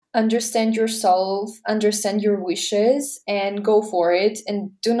understand yourself, understand your wishes, and go for it,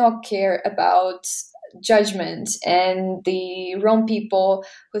 and do not care about judgment and the wrong people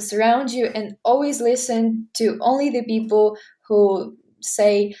who surround you, and always listen to only the people who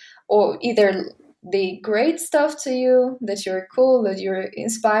say or either the great stuff to you, that you're cool, that you're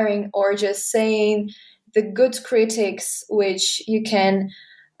inspiring, or just saying the good critics which you can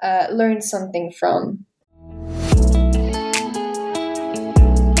learn something from.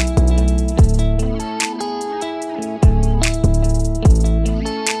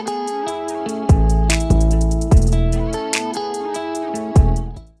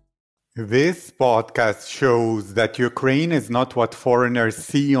 This podcast shows that Ukraine is not what foreigners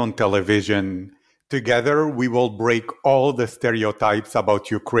see on television. Together, we will break all the stereotypes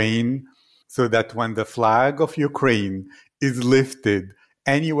about Ukraine so that when the flag of Ukraine is lifted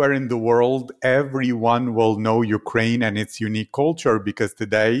anywhere in the world, everyone will know Ukraine and its unique culture, because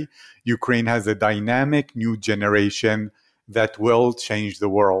today, Ukraine has a dynamic new generation that will change the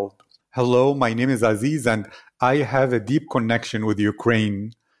world. Hello, my name is Aziz, and I have a deep connection with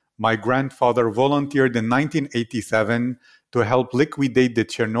Ukraine. My grandfather volunteered in 1987 to help liquidate the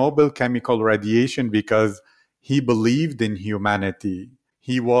Chernobyl chemical radiation because he believed in humanity.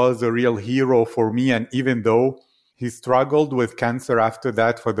 He was a real hero for me, and even though he struggled with cancer after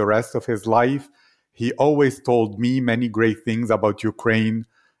that for the rest of his life, he always told me many great things about Ukraine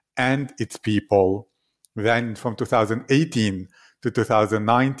and its people. Then from 2018 to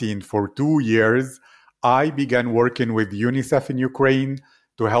 2019, for 2 years, I began working with UNICEF in Ukraine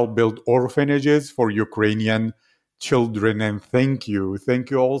to help build orphanages for Ukrainian children. And thank you. Thank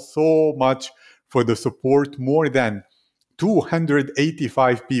you all so much for the support. More than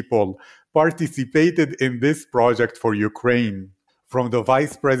 285 people participated in this project for Ukraine. From the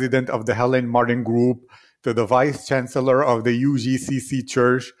vice president of the Helen Martin Group to the vice chancellor of the UGCC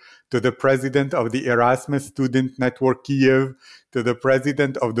Church to the president of the Erasmus Student Network Kiev to the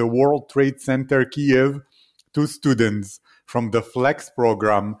president of the World Trade Center Kiev, to students from the FLEX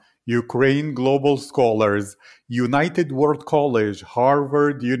program, Ukraine Global Scholars, United World College,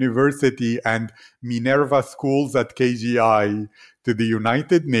 Harvard University, and Minerva Schools at KGI, to the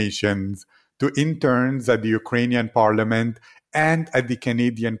United Nations, to interns at the Ukrainian Parliament and at the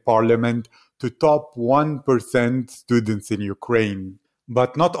Canadian Parliament, to top 1% students in Ukraine.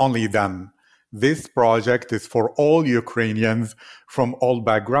 But not only them. This project is for all Ukrainians from all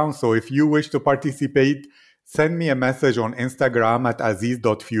backgrounds. So if you wish to participate, send me a message on Instagram at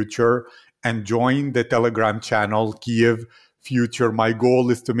aziz.future and join the Telegram channel Kiev Future. My goal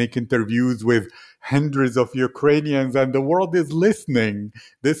is to make interviews with hundreds of Ukrainians, and the world is listening.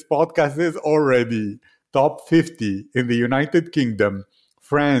 This podcast is already top 50 in the United Kingdom,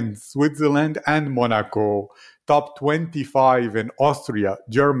 France, Switzerland, and Monaco. Top 25 in Austria,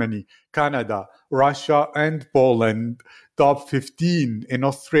 Germany, Canada, Russia, and Poland. Top 15 in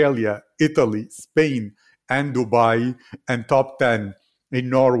Australia, Italy, Spain, and Dubai, and top 10 in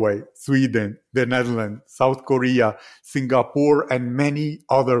Norway, Sweden, the Netherlands, South Korea, Singapore, and many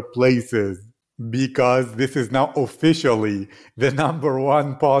other places. Because this is now officially the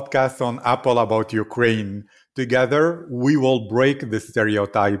 #1 podcast on Apple about Ukraine. Together, we will break the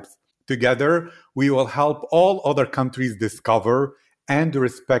stereotypes. Together, we will help all other countries discover and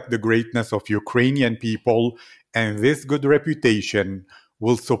respect the greatness of Ukrainian people, and this good reputation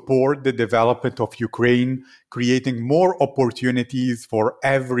will support the development of Ukraine, creating more opportunities for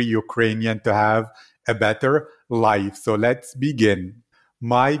every Ukrainian to have a better life. So let's begin.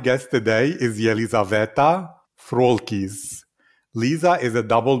 My guest today is Yelizaveta Frolkis. Lisa is a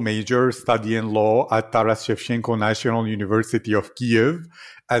double major studying law at Taras Shevchenko National University of Kiev,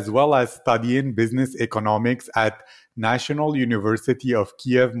 as well as studying business economics at National University of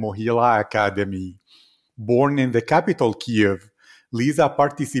Kiev Mohyla Academy. Born in the capital, Kiev, Lisa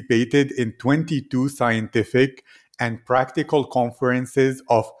participated in 22 scientific and practical conferences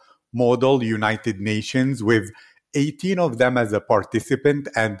of Model United Nations, with 18 of them as a participant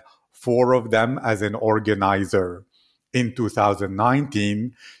and 4 of them as an organizer. In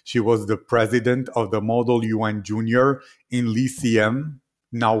 2019, she was the president of the Model UN Junior in Lyceum,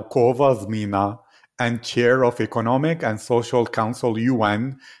 Naukova Zmina, and chair of Economic and Social Council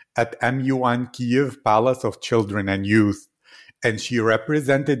UN at MUN Kiev Palace of Children and Youth. And she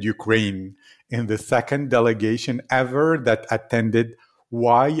represented Ukraine in the second delegation ever that attended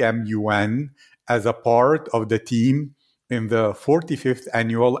YMUN as a part of the team in the 45th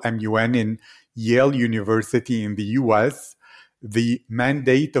annual MUN in Yale University in the US, the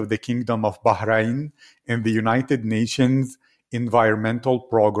mandate of the Kingdom of Bahrain in the United Nations Environmental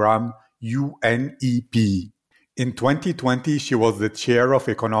Program, UNEP. In 2020, she was the chair of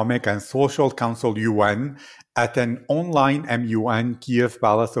Economic and Social Council UN at an online MUN Kiev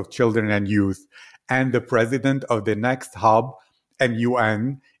Palace of Children and Youth, and the president of the Next Hub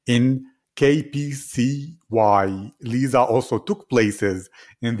MUN in KPCY. Lisa also took places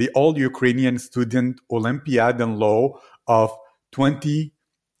in the All Ukrainian Student Olympiad in Law of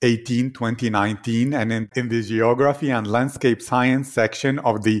 2018-2019 and in the Geography and Landscape Science section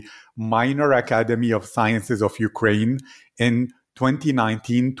of the Minor Academy of Sciences of Ukraine in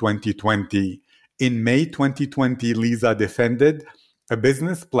 2019-2020. In May 2020, Lisa defended a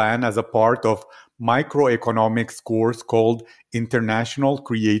business plan as a part of microeconomics course called International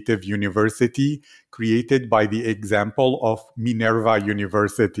Creative University, created by the example of Minerva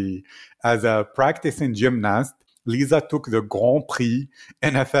University. As a practicing gymnast, Lisa took the Grand Prix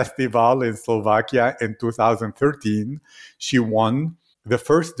in a festival in Slovakia in 2013. She won the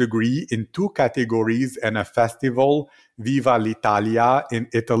first degree in 2 categories in a festival, Viva l'Italia, in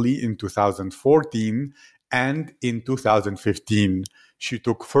Italy in 2014 and in 2015. She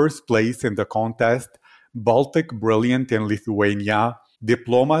took first place in the contest Baltic Brilliant in Lithuania,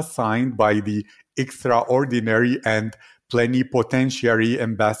 diploma signed by the extraordinary and plenipotentiary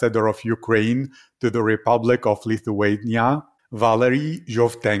ambassador of Ukraine to the Republic of Lithuania, Valery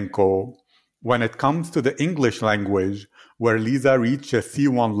Zhovtenko. When it comes to the English language, where Lisa reached a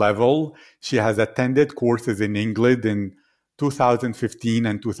C1 level, she has attended courses in English in 2015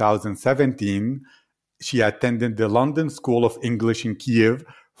 and 2017. She attended the London School of English in Kiev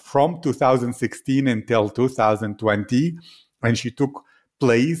from 2016 until 2020, and she took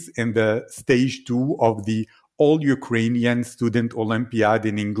place in the stage 2 of the All Ukrainian Student Olympiad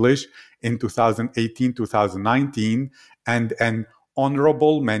in English in 2018-2019, and an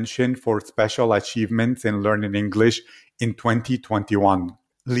honorable mention for special achievements in learning English in 2021.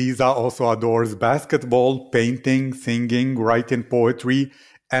 Lisa also adores basketball, painting, singing, writing poetry,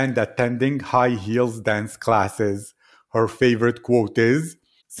 and attending high heels dance classes. Her favorite quote is,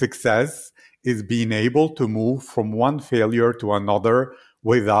 "Success is being able to move from one failure to another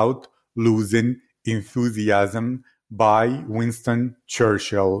without losing enthusiasm," by Winston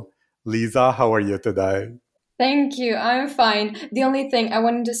Churchill. Lisa, how are you today? Thank you. I'm fine. The only thing I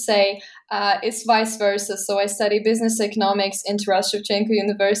wanted to say is vice versa. So I study business economics in Taras Shevchenko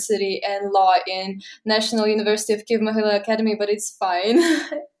University and law in National University of Kyiv-Mohyla Academy, but it's fine.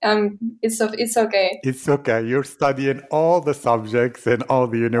 It's okay. It's okay. You're studying all the subjects in all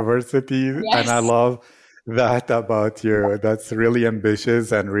the universities, and I Yes. love that about you. That's really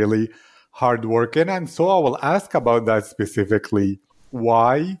ambitious and really hardworking. And so I will ask about that specifically.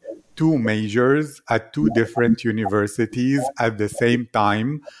 Why 2 majors at 2 different universities at the same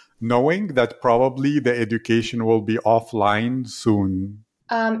time, knowing that probably the education will be offline soon?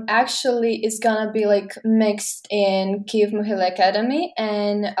 Actually, it's gonna be like mixed in Kyiv-Mohyla Academy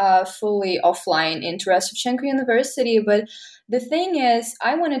and fully offline in Taras Shevchenko University. But the thing is,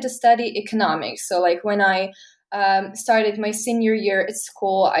 I wanted to study economics. So like when I started my senior year at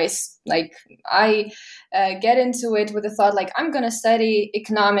school, I get into it with the thought like I'm gonna study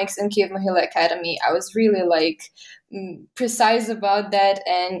economics in Kyiv-Mohyla Academy. I was really like precise about that,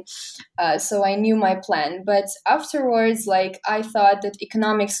 and so I knew my plan. But afterwards, like I thought that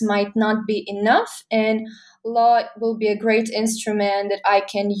economics might not be enough, and law will be a great instrument that I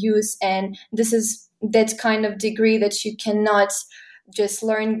can use. And this is that kind of degree that you cannot just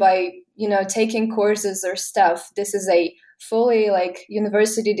learn by taking courses or stuff. This is a fully like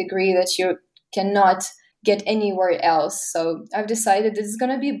university degree that you cannot get anywhere else. So I've decided this is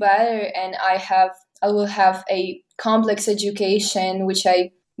going to be better, and I will have a complex education which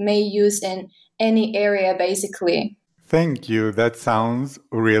I may use in any area basically. Thank you. That sounds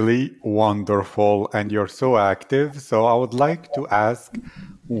really wonderful, and you're so active. So I would like to ask,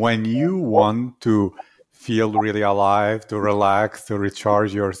 when you want to feel really alive, to relax, to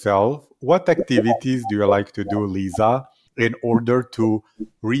recharge yourself, what activities do you like to do, Lisa, in order to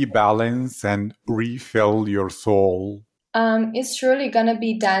rebalance and refill your soul? It's surely gonna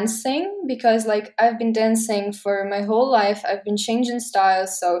be dancing because like I've been dancing for my whole life. I've been changing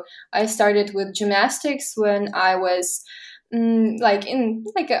styles. So I started with gymnastics when I was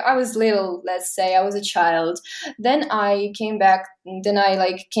I was little, let's say I was a child. Then I came back. Then I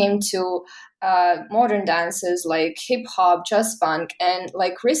like came to modern dances like hip hop, jazz funk, and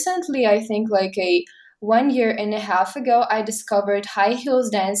like recently I think like a 1 year and a half ago, I discovered high heels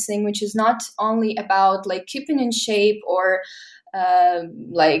dancing, which is not only about like keeping in shape or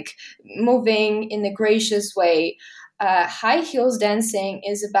like moving in a gracious way. High heels dancing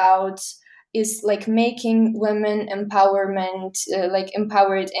is like making women empowered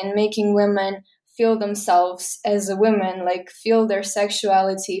and making women feel themselves as a woman, like feel their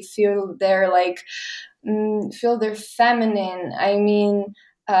sexuality, feel their feel their feminine. I mean,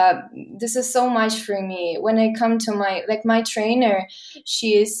 this is so much for me. When I come to my trainer,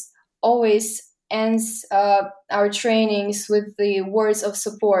 she is always ends our trainings with the words of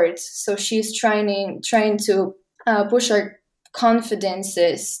support. So she's trying to push our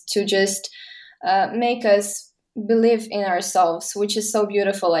confidences, to just make us believe in ourselves, which is so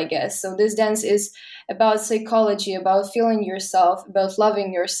beautiful, I guess. So this dance is about psychology, about feeling yourself, about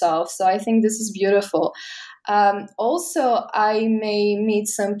loving yourself. So I think this is beautiful. Also, I may meet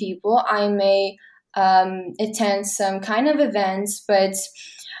some people, I may attend some kind of events, but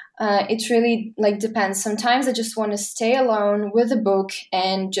it really depends. Sometimes I just want to stay alone with a book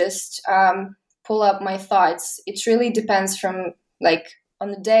and just pull up my thoughts. It really depends from on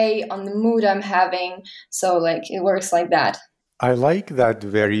the day, on the mood I'm having. So it works like that. I like that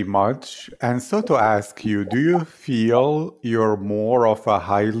very much. And so to ask you, do you feel you're more of a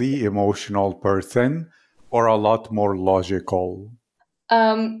highly emotional person or a lot more logical?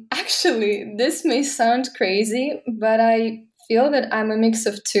 Actually, this may sound crazy, but I feel that I'm a mix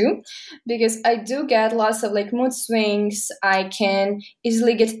of two, because I do get lots of mood swings. I can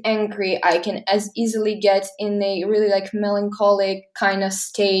easily get angry. I can as easily get in a really melancholic kind of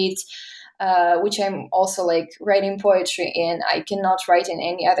state, which I'm also writing poetry in. I cannot write in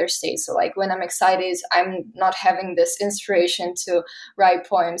any other state. So when I'm excited, I'm not having this inspiration to write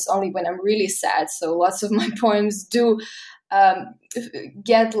poems, only when I'm really sad. So lots of my poems do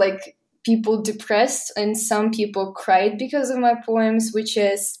get people depressed, and some people cried because of my poems, which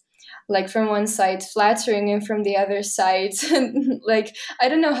is from one side flattering, and from the other side I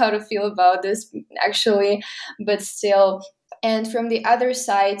don't know how to feel about this actually, but still. And from the other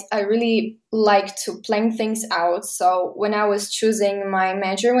side, I really like to plan things out. So when I was choosing my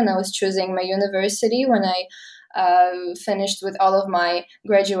major, when I was choosing my university, when I finished with all of my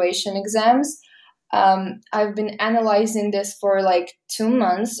graduation exams, I've been analyzing this for 2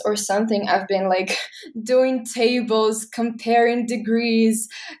 months or something. I've been doing tables, comparing degrees,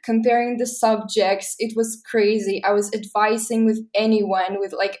 comparing the subjects. It was crazy. I was advising with anyone,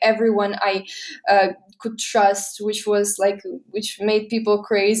 with everyone I could trust, which was which made people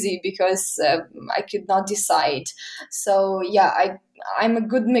crazy because I could not decide. So yeah, I'm a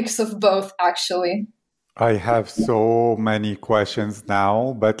good mix of both actually. I have so many questions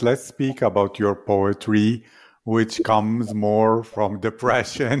now, but let's speak about your poetry, which comes more from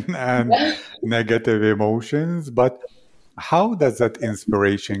depression and negative emotions. But how does that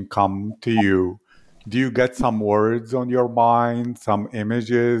inspiration come to you? Do you get some words on your mind, some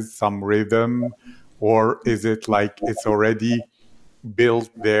images, some rhythm, or is it it's already built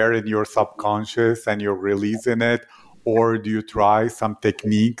there in your subconscious and you're releasing it? Or do you try some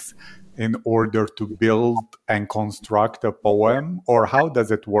techniques in order to build and construct a poem? Or how does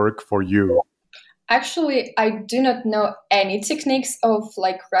it work for you? Actually, I do not know any techniques of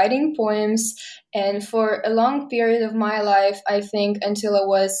writing poems. And for a long period of my life, I think until I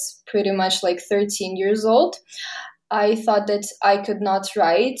was pretty much 13 years old, I thought that I could not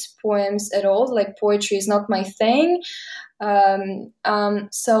write poems at all. Poetry is not my thing.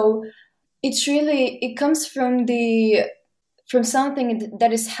 So it comes from something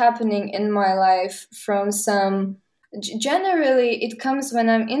that is happening in my life, from some generally it comes when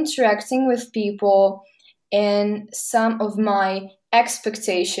I'm interacting with people, and some of my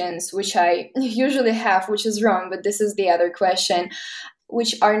expectations, which I usually have, which is wrong, but this is the other question,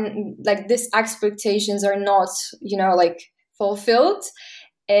 which are these expectations are not fulfilled,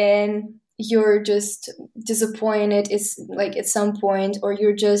 and you're just disappointed. It's at some point, or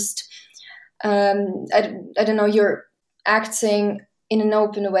you're just I don't know, you're acting in an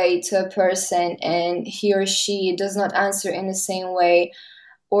open way to a person and he or she does not answer in the same way,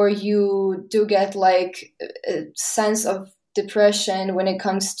 or you do get a sense of depression when it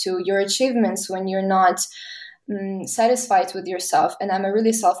comes to your achievements, when you're not satisfied with yourself. And I'm a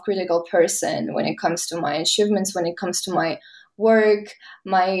really self-critical person when it comes to my achievements, when it comes to my work,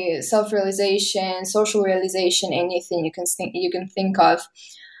 my self-realization, social realization, anything you can think of.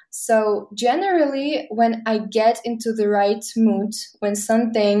 So generally, when I get into the right mood, when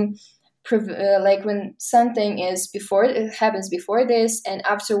something when something is before it happens before this, and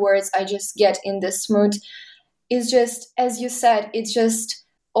afterwards I just get in this mood, it's just, as you said, it's just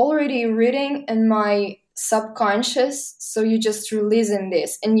already reading in my subconscious. So you just releasing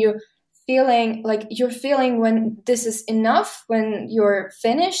this, and you're feeling when this is enough, when you're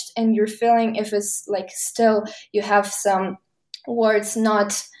finished, and you're feeling if it's still you have some words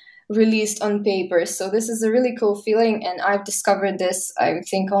not released on paper. So this is a really cool feeling, and I've discovered this, I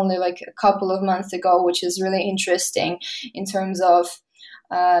think, only like a couple of months ago, which is really interesting in terms of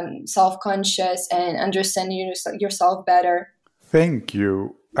self-conscious and understanding yourself better. Thank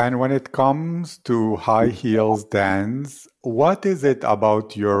you. And when it comes to high heels dance, what is it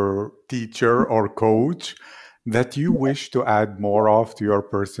about your teacher or coach that you wish to add more of to your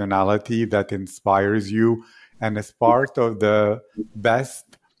personality that inspires you and is part of the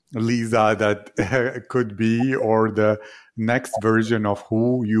best Lisa that could be, or the next version of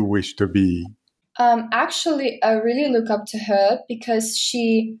who you wish to be? Actually, I really look up to her because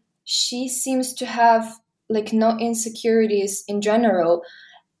she seems to have like no insecurities in general.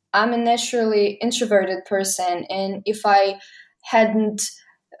 I'm a naturally introverted person, and if I hadn't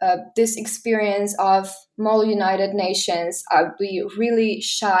this experience of Mall United Nations, I'd be really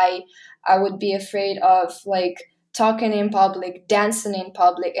shy. I would be afraid of like talking in public, dancing in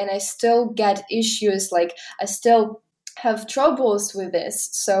public, and I still get issues. Like I still have troubles with this.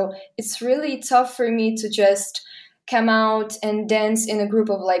 So it's really tough for me to just come out and dance in a group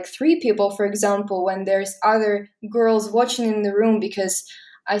of like 3 people, for example, when there's other girls watching in the room, because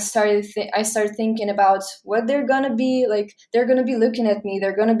I started thinking about what they're gonna be like. They're gonna be looking at me.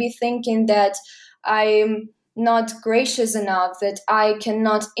 They're gonna be thinking that I'm not gracious enough, that I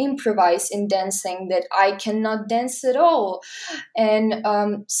cannot improvise in dancing, that I cannot dance at all.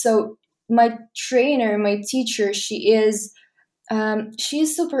 And so my trainer, my teacher, she's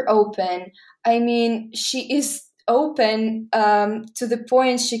super open. I mean, she is open to the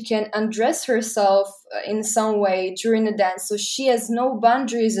point she can undress herself in some way during the dance, so she has no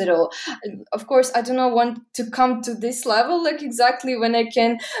boundaries at all. Of course, I do not want to come to this level, like exactly when I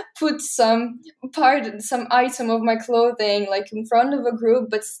can put some item of my clothing like in front of a group,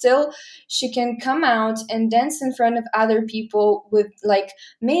 but still she can come out and dance in front of other people with like,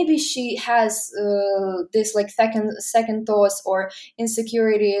 maybe she has this like second thoughts or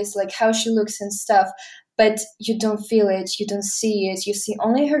insecurities, like how she looks and stuff, but you don't feel it, you don't see it. You see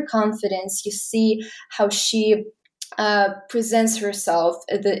only her confidence. You see how she presents herself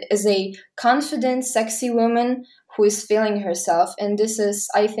as a confident, sexy woman who is feeling herself. And this is,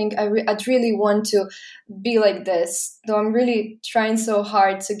 I think, I'd really want to be like this, though I'm really trying so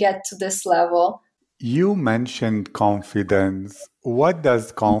hard to get to this level. You mentioned confidence. What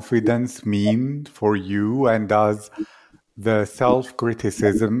does confidence mean for you, and does the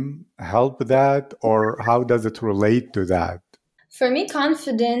self-criticism help that, or how does it relate to that? For me,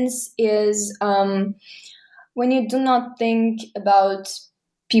 confidence is when you do not think about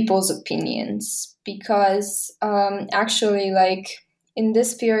people's opinions, because actually, like in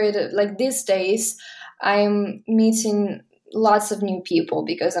this period, like these days, I'm meeting lots of new people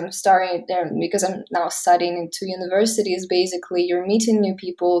because because I'm now studying in 2 universities. Basically, you're meeting new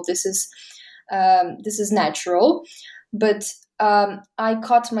people. This is natural, but I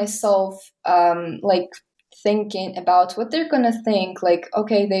caught myself like thinking about what they're gonna think. Like,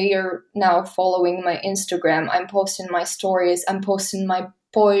 okay, they are now following my Instagram. I'm posting my stories. I'm posting my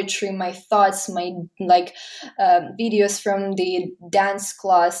poetry, my thoughts, my like videos from the dance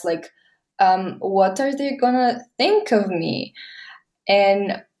class. Like, what are they gonna think of me?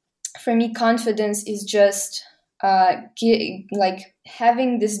 And for me, confidence is just like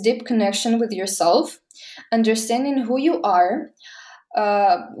having this deep connection with yourself, understanding who you are,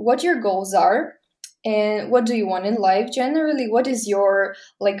 what your goals are, and what do you want in life. Generally, what is your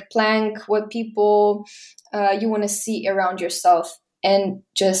like plank? What people you want to see around yourself, and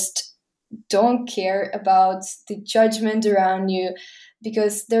just don't care about the judgment around you,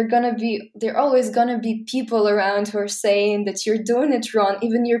 because they're always gonna be people around who are saying that you're doing it wrong.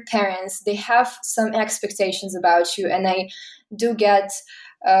 Even your parents, they have some expectations about you, and I do get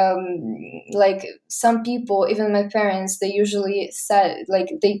like some people, even my parents, they usually say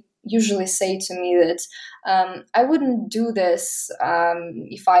to me that I wouldn't do this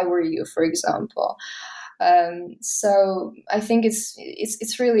if I were you, for example. So I think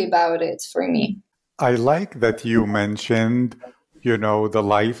it's really about it for me. I like that you mentioned, the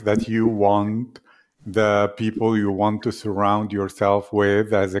life that you want, the people you want to surround yourself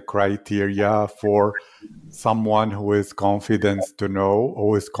with as a criteria for someone who is confident to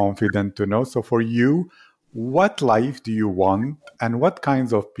know. So for you, what life do you want, and what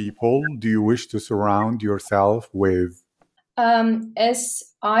kinds of people do you wish to surround yourself with? As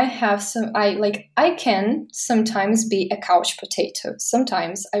I have I can sometimes be a couch potato.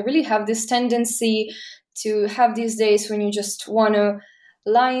 Sometimes I really have this tendency to have these days when you just want to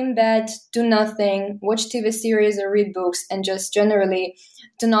lie in bed, do nothing, watch TV series or read books, and just generally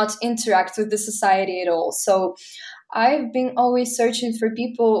do not interact with the society at all. So I've been always searching for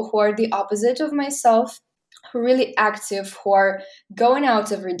people who are the opposite of myself, who are really active, who are going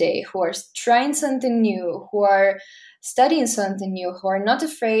out every day, who are trying something new, who are studying something new, who are not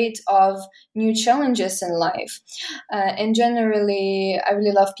afraid of new challenges in life. And generally, I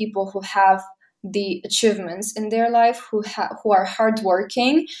really love people who have the achievements in their life, who are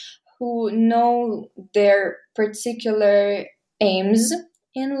hardworking, who know their particular aims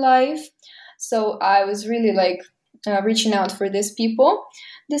in life. So I was really like reaching out for these people.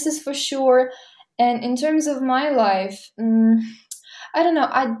 This is for sure. And in terms of my life, I don't know.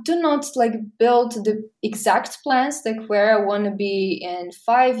 I do not like build the exact plans like where I want to be in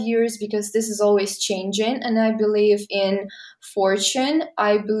 5 years, because this is always changing. And I believe in fortune.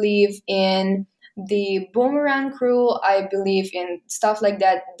 I believe in the boomerang rule. I believe in stuff like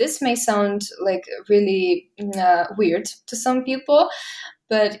that. This may sound like really weird to some people,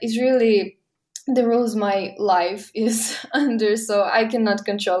 but it's really the rules my life is under, so I cannot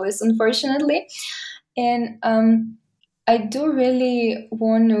control this, unfortunately. And I do really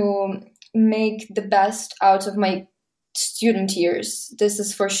want to make the best out of my student years. This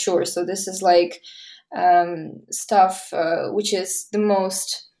is for sure. So this is like stuff which is the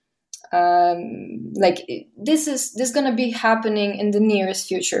most this is gonna be happening in the nearest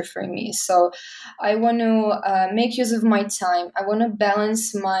future for me. So I want to make use of my time. I want to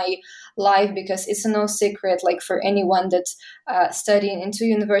balance my life, because it's no secret, like for anyone that's studying in two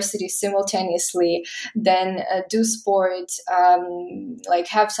universities simultaneously, then do sport, like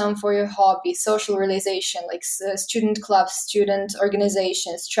have time for your hobby, social realization, like student clubs, student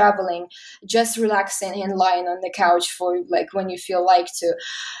organizations, traveling, just relaxing and lying on the couch for like when you feel like to.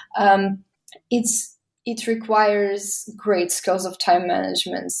 It requires great skills of time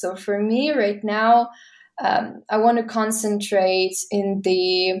management. So for me right now, I want to concentrate in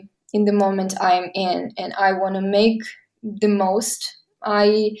the moment I'm in, and I want to make the most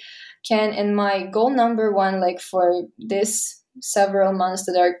I can. And my goal number one, like for this several months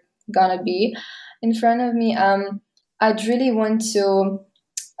that are gonna be in front of me, I'd really want to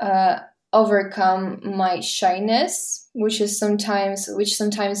uh, overcome my shyness, which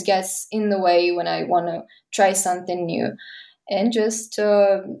sometimes gets in the way when I want to try something new, and just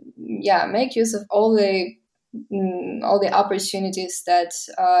make use of all the opportunities that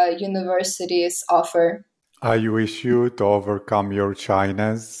universities offer. I wish you to overcome your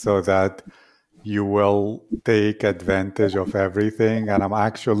shyness so that you will take advantage of everything. And I'm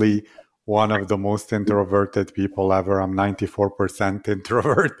actually one of the most introverted people ever. I'm 94%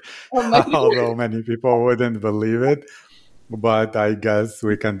 introvert, Oh my although many people wouldn't believe it. But I guess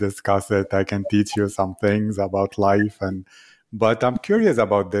we can discuss it. I can teach you some things about life. But I'm curious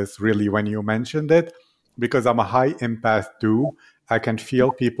about this really when you mentioned it, because I'm a high empath too. I can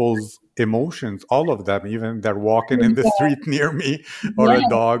feel people's emotions, all of them, even if they're walking in the street near me, or a yeah.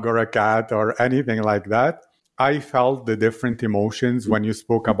 dog or a cat or anything like that. I felt the different emotions when you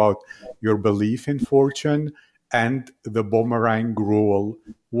spoke about your belief in fortune and the boomerang rule.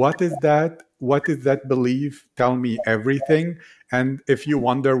 What is that? What is that belief? Tell me everything. And if you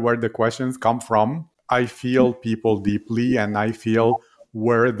wonder where the questions come from, I feel people deeply, and I feel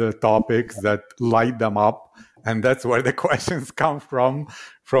where the topics that light them up. And that's where the questions come from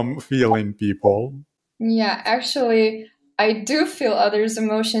feeling people. Yeah, actually, I do feel others'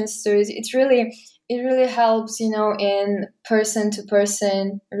 emotions too. It really helps, in person to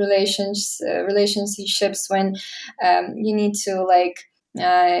person relationships when you need to like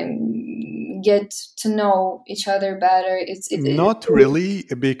get to know each other better. It's Not really,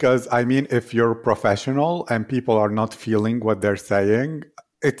 because I mean, if you're professional and people are not feeling what they're saying,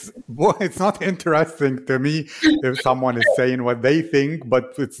 it's not interesting to me if someone is saying what they think,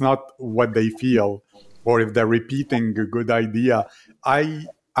 but it's not what they feel, or if they're repeating a good idea. I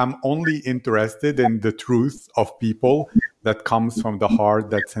am only interested in the truth of people that comes from the heart,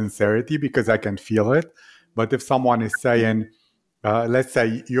 that sincerity, because I can feel it. But if someone is saying, let's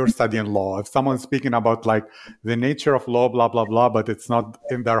say you're studying law, if someone's speaking about like the nature of law, blah blah blah, but it's not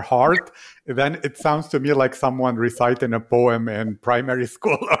in their heart, then it sounds to me like someone reciting a poem in primary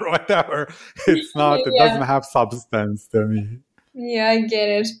school or whatever. It yeah. doesn't have substance to me. Yeah, I get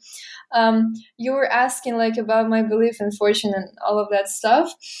it. You were asking like about my belief in fortune and all of that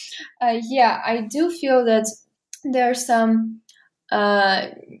stuff. Yeah, I do feel that there are some,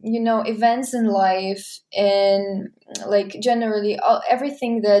 events in life, and like generally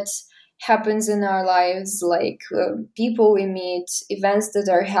everything that happens in our lives, like people we meet, events that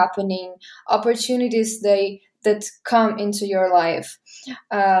are happening, opportunities that come into your life.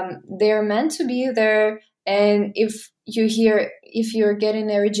 They're meant to be there, and if you're getting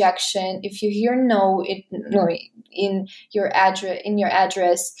a rejection, if you hear no in your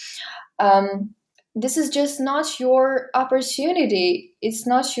address, this is just not your opportunity. It's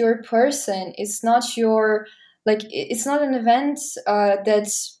not your person. It's not your, like, it's not an event that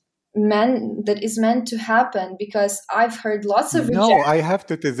is meant to happen, because I've heard lots of No, rejections. I have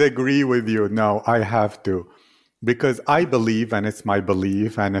to disagree with you. No, I have to. Because I believe, and it's my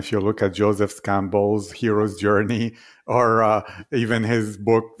belief, and if you look at Joseph Campbell's Hero's Journey, or even his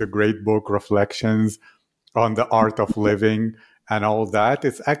book, the great book, Reflections on the Art of Living, and all that,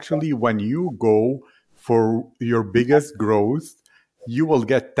 it's actually when you go for your biggest growth, you will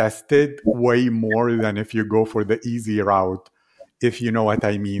get tested way more than if you go for the easy route, if you know what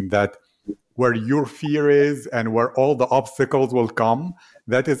I mean. That where your fear is and where all the obstacles will come,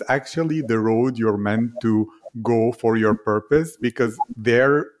 that is actually the road you're meant to go for your purpose, because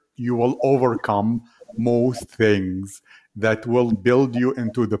there you will overcome most things that will build you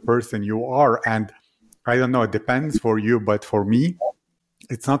into the person you are. And I don't know, it depends for you, but for me,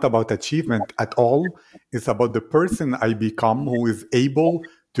 it's not about achievement at all. It's about the person I become who is able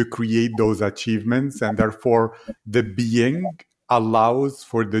to create those achievements. And therefore, the being allows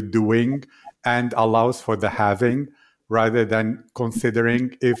for the doing and allows for the having, rather than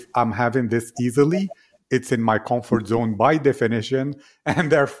considering if I'm having this easily, it's in my comfort zone by definition.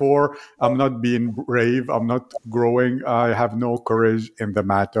 And therefore, I'm not being brave. I'm not growing. I have no courage in the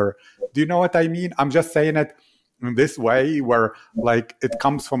matter. Do you know what I mean? I'm just saying it in this way, where like it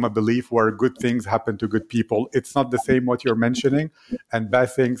comes from a belief where good things happen to good people. It's not the same what you're mentioning, and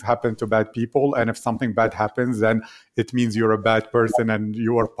bad things happen to bad people. And if something bad happens, then it means you're a bad person and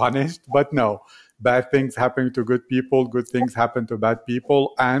you are punished. But no, bad things happen to good people, good things happen to bad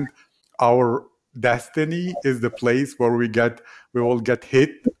people. And our destiny is the place where we will get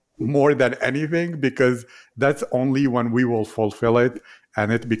hit more than anything, because that's only when we will fulfill it,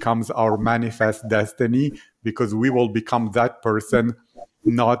 and it becomes our manifest destiny, because we will become that person,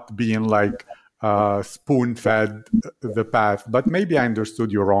 not being like spoon-fed the path. But maybe I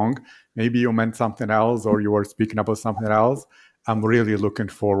understood you wrong. Maybe you meant something else, or you were speaking about something else. I'm really looking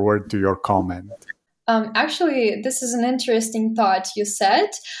forward to your comment. Actually, this is an interesting thought you said,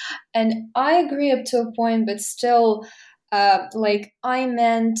 and I agree up to a point, but still, like, I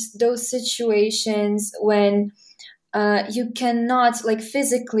meant those situations when you cannot, like,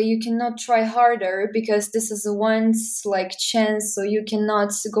 physically you cannot try harder, because this is a once like chance, so you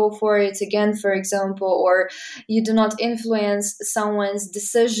cannot go for it again, for example, or you do not influence someone's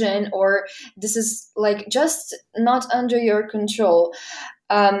decision, or this is like just not under your control.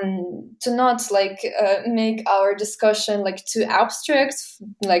 To not like make our discussion like too abstract,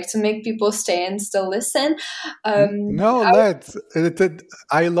 like to make people stay and still listen. No,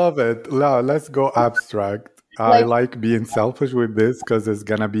 I love it. Let's go abstract. I Like, like being selfish with this because it's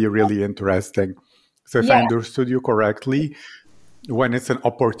going to be really interesting. So, if I yeah, understood you correctly, when it's an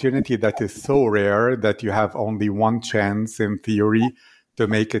opportunity that is so rare that you have only one chance in theory to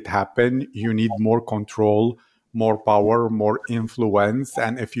make it happen, you need more control, more power, more influence.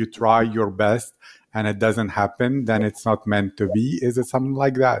 And if you try your best and it doesn't happen, then it's not meant to be. Is it something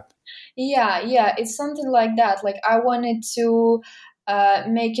like that? yeah, it's something like that. Like, I wanted to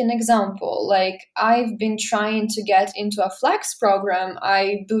make an example. Like, I've been trying to get into a flex program.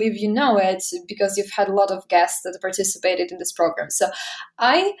 I believe you know it, because you've had a lot of guests that participated in this program. So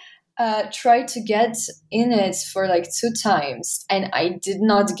I tried to get in it for like 2 times, and I did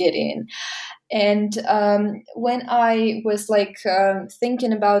not get in. And when I was like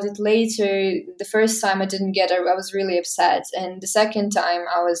thinking about it later, the first time I didn't get it, I was really upset. And the second time,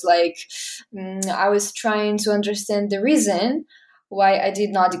 I was like, I was trying to understand the reason why I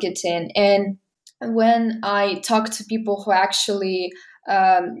did not get in. And when I talked to people who actually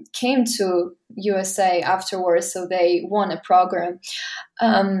came to USA afterwards, so they won a program,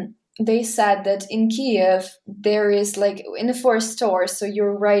 they said that in Kiev there is like in the first store, so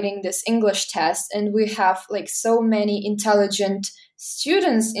you're writing this English test, and we have like so many intelligent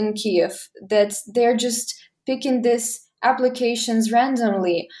students in Kiev that they're just picking these applications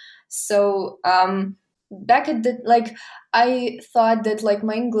randomly. So back at the, like, I thought that like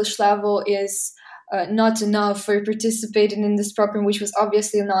my English level is not enough for participating in this program, which was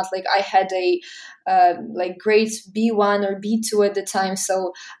obviously not. Like, I had a like grade B1 or B2 at the time,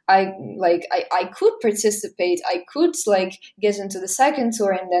 so I could participate. I could like get into the second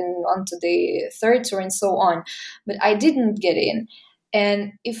tour and then onto the third tour and so on, but I didn't get in.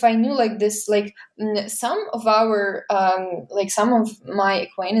 And if I knew like this, like some of our like some of my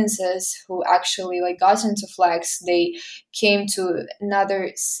acquaintances who actually like got into Flex, they came to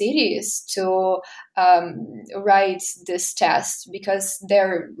another cities to write this test because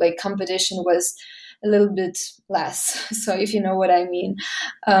their like competition was a little bit less. So if you know what I mean.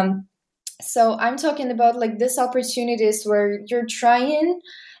 So I'm talking about like these opportunities where you're trying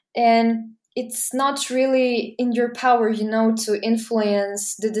and it's not really in your power, to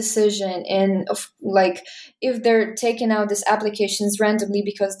influence the decision. And of like, if they're taking out these applications randomly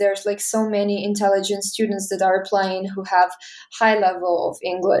because there's like so many intelligent students that are applying who have high level of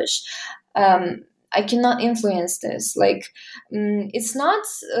English, I cannot influence this. Like, it's not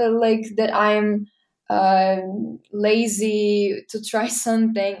like that I'm lazy to try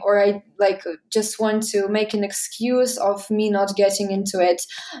something, or I like just want to make an excuse of me not getting into it.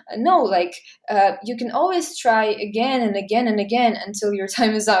 No, like you can always try again and again and again until your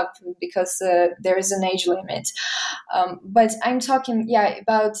time is up, because there is an age limit. But I'm talking,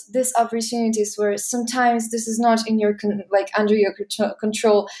 about these opportunities where sometimes this is not in your under your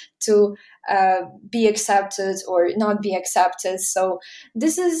control to be accepted or not be accepted. So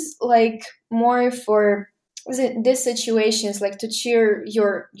this is like more for these situations, like to cheer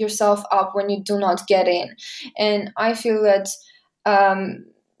yourself up when you do not get in. And I feel that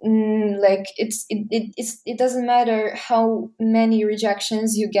like it doesn't matter how many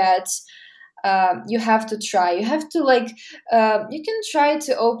rejections you get. You have to try. You have to you can try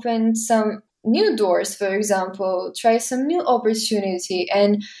to open some new doors, for example, try some new opportunity.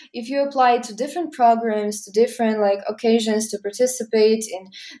 And if you apply to different programs, to different occasions, to participate in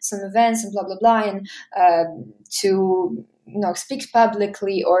some events and blah blah blah, and to speak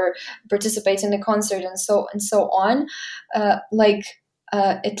publicly or participate in a concert and so on, at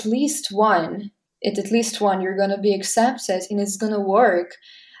least one you're going to be accepted and it's going to work.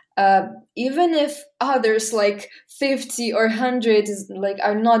 Even if others 50 or 100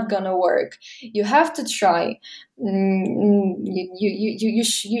 are not gonna work, you have to try. You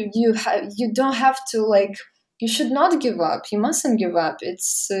don't have to you should not give up. You mustn't give up.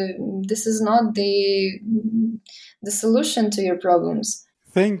 It's this is not the solution to your problems.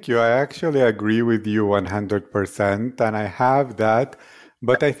 Thank you. I actually agree with you 100%, and I have that,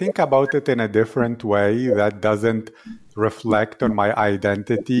 but I think about it in a different way that doesn't reflect on my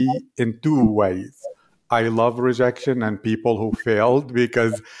identity in two ways. I love rejection and people who failed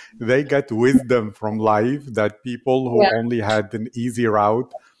because they get wisdom from life that people who only had an easy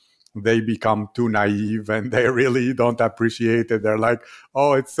route, they become too naive and they really don't appreciate it. They're like,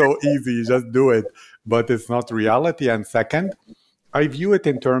 oh, it's so easy, just do it. But it's not reality. And second, I view it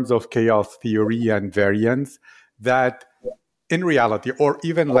in terms of chaos theory and variance, that in reality, or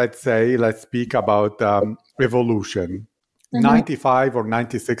even let's speak about evolution. 95 or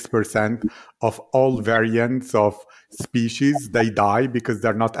 96% of all variants of species, they die because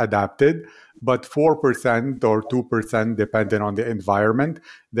they're not adapted. But 4% or 2%, depending on the environment,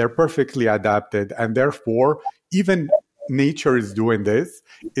 they're perfectly adapted. And therefore, even nature is doing this.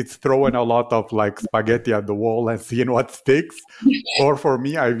 It's throwing a lot of spaghetti at the wall and seeing what sticks. Or for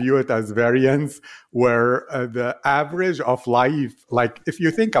me, I view it as variance, where the average of life, if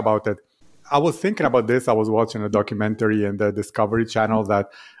you think about it, I was thinking about this. I was watching a documentary in the Discovery Channel that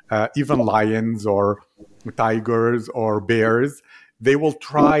even lions or tigers or bears, they will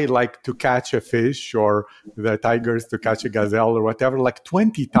try to catch a fish, or the tigers to catch a gazelle or whatever,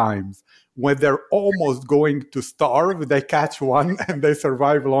 20 times. When they're almost going to starve, they catch one and they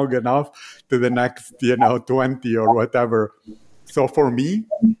survive long enough to the next, 20 or whatever. So for me,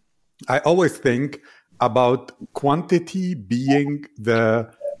 I always think about quantity being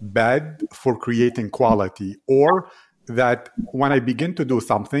the bed for creating quality, or that when I begin to do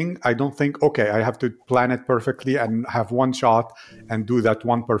something, I don't think, okay, I have to plan it perfectly and have one shot and do that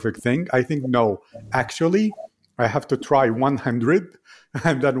one perfect thing. I think, no, actually, I have to try 100,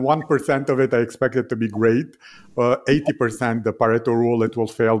 and then 1% of it I expect it to be great. 80%, the Pareto rule, it will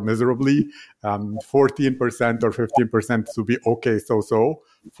fail miserably. 14% or 15% to be okay, so.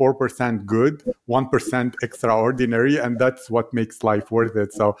 4% good, 1% extraordinary, and that's what makes life worth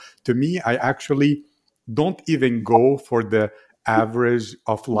it. So to me, I actually don't even go for the average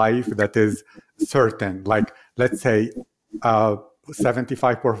of life that is certain. Let's say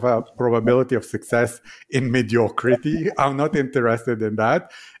 75 probability of success in mediocrity. I'm not interested in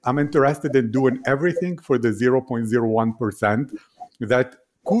that. I'm interested in doing everything for the 0.01% that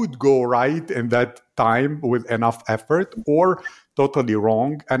could go right in that time with enough effort, or totally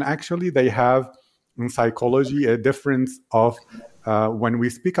wrong. And actually, they have in psychology a difference of when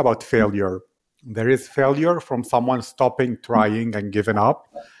we speak about failure. There is failure from someone stopping trying and giving up.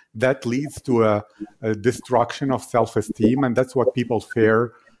 That leads to a destruction of self-esteem, and that's what people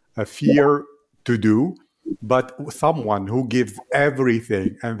fear to do. But someone who gives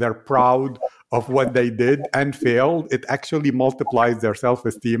everything and they're proud of what they did and failed, it actually multiplies their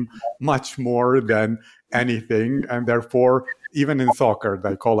self-esteem much more than anything. And therefore, even in soccer,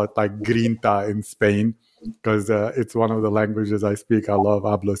 they call it like grinta in Spain, because it's one of the languages I speak. I love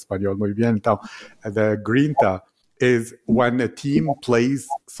hablo español muy bien. The grinta is when a team plays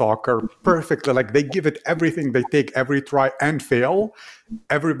soccer perfectly, like they give it everything, they take every try and fail.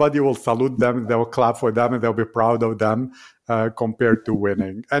 Everybody will salute them, they'll clap for them, and they'll be proud of them compared to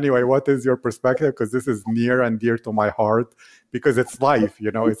winning. Anyway, what is your perspective? Because this is near and dear to my heart, because it's life,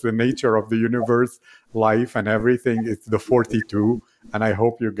 it's the nature of the universe, life and everything. It's the 42, and I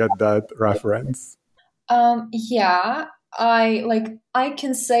hope you get that reference. Yeah, I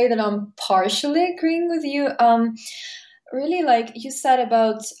can say that I'm partially agreeing with you. Really, like you said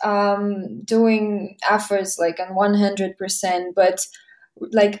about doing efforts like on 100%, but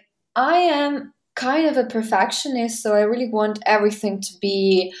like I am kind of a perfectionist, so I really want everything to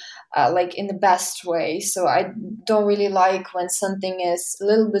be like in the best way. So I don't really like when something is a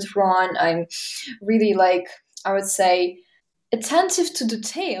little bit wrong. I'm really like, I would say, attentive to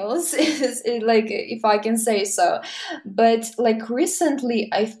details is like, if I can say so. But like recently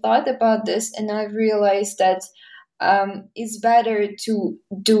I thought about this and I realized that it's better to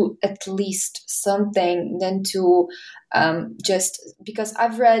do at least something than to just, because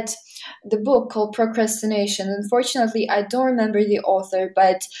I've read the book called Procrastination. Unfortunately, I don't remember the author,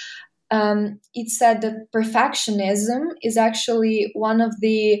 but it said that perfectionism is actually one of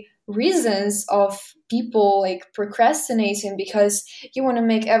the reasons of people like procrastinating, because you want to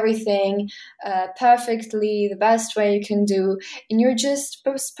make everything perfectly the best way you can do, and you're just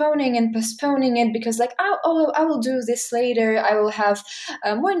postponing and postponing it because like, oh, I will do this later, I will have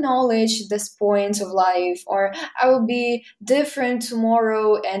more knowledge at this point of life, or I will be different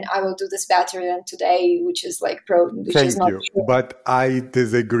tomorrow and I will do this better than today, which is like which is Thank not you. true. But I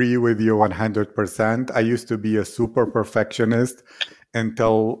disagree with you 100%. I used to be a super perfectionist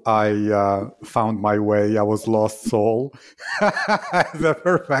until I found my way. I was lost soul as a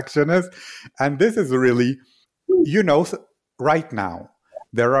perfectionist. And this is really, right now,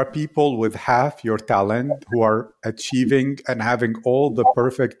 there are people with half your talent who are achieving and having all the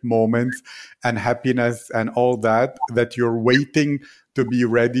perfect moments and happiness and all that you're waiting to be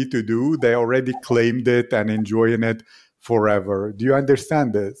ready to do. They already claimed it and enjoying it forever. Do you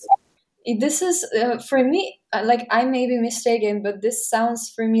understand this? This is for me, like I may be mistaken, but this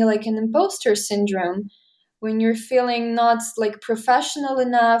sounds for me like an imposter syndrome, when you're feeling not like professional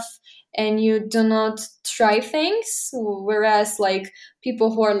enough and you do not try things, whereas like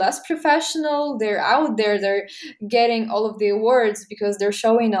people who are less professional, they're out there, they're getting all of the awards because they're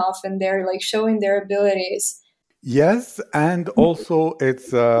showing off and they're like showing their abilities. Yes, and also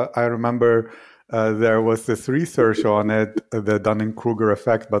I remember there was this research on it, the Dunning-Kruger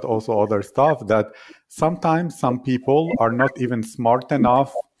effect, but also other stuff, that sometimes some people are not even smart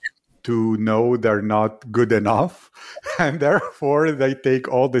enough to know they're not good enough, and therefore they take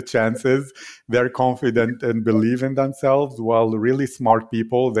all the chances. They're confident and believe in themselves, while really smart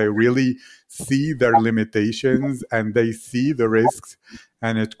people, they really see their limitations and they see the risks,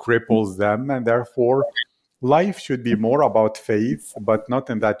 and it cripples them. And therefore life should be more about faith, but not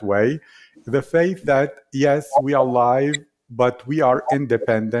in that way. The faith that, yes, we are alive, but we are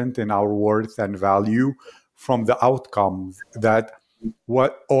independent in our worth and value from the outcomes that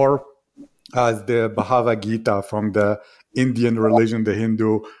or as the Bhagavad Gita from the Indian religion, the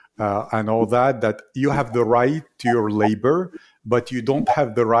Hindu, and all that you have the right to your labor, but you don't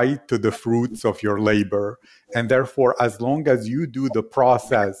have the right to the fruits of your labor. And therefore, as long as you do the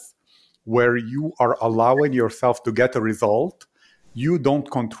process where you are allowing yourself to get a result, you don't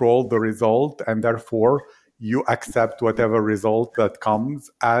control the result, and therefore you accept whatever result that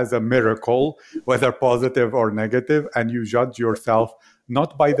comes as a miracle, whether positive or negative, and you judge yourself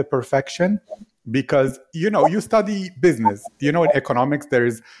not by the perfection, because you study business. In economics there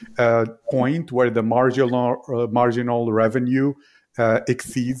is a point where the marginal revenue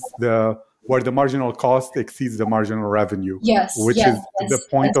exceeds where the marginal cost exceeds the marginal revenue, which is the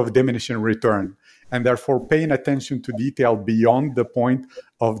point of diminishing return. And therefore, paying attention to detail beyond the point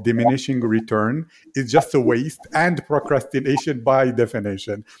of diminishing return is just a waste and procrastination by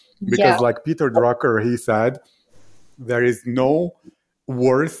definition. Because like Peter Drucker, he said, there is no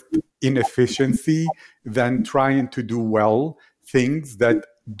worse inefficiency than trying to do well things that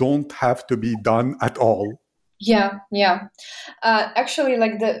don't have to be done at all. Yeah. Actually,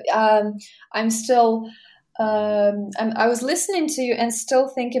 like I'm still, I was listening to you and still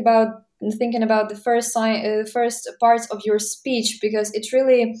thinking about the first parts of your speech, because it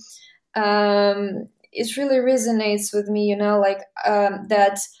really resonates with me. Like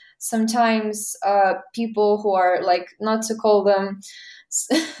that sometimes people who are, like, not to call them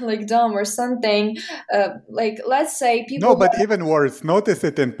like dumb or something, like, let's say No, people who but even worse, notice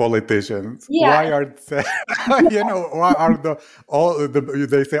it in politicians. yeah. Why are why are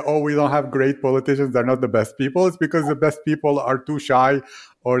they say, oh, we don't have great politicians, they're not the best people? It's because the best people are too shy,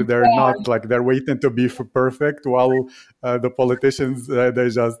 or they're not, like, they're waiting to be perfect, while the politicians, they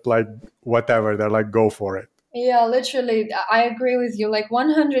just, like, whatever, they're like, go for it. Yeah, literally, I agree with you, like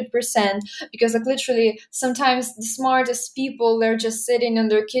 100%. Because, like, literally, sometimes the smartest people, they're just sitting in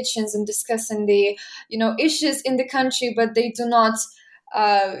their kitchens and discussing the, issues in the country, but they do not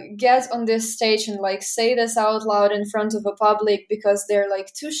get on this stage and, like, say this out loud in front of a public, because they're,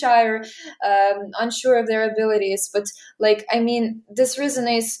 like, too shy or unsure of their abilities. But, like, I mean, this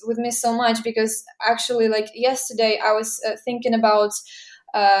resonates with me so much, because actually, like, yesterday I was thinking about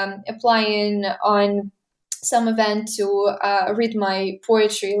applying on some event to read my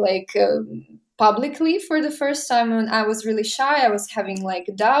poetry, like, publicly for the first time. When I was really shy, I was having, like,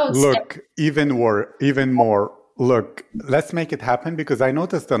 doubts. Look, even more. Look, let's make it happen, because I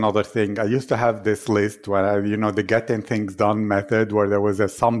noticed another thing. I used to have this list where the getting things done method, where there was a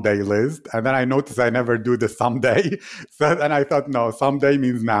someday list, and then I noticed I never do the someday. So then I thought, no, someday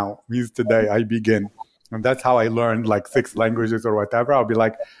means now, means today. I begin. And that's how I learned, like, 6 languages or whatever. I'll be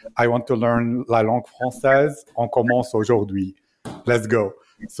like, I want to learn la langue française. On commence aujourd'hui. Let's go.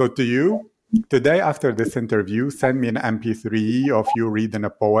 So to you, today, after this interview, send me an MP3 of you reading a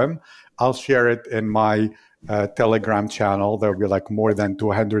poem. I'll share it in my Telegram channel. There'll be, like, more than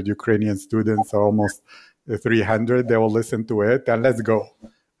 200 Ukrainian students, or almost 300. They will listen to it, and let's go.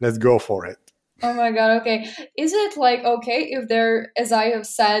 Let's go for it. Oh my God, okay. Is it, like, okay if they're, as I have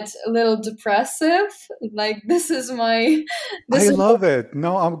said, a little depressive? Like, I love it.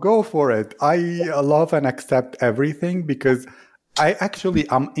 No, I'll go for it. I love and accept everything, because I actually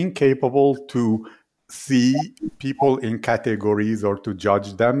am incapable to see people in categories or to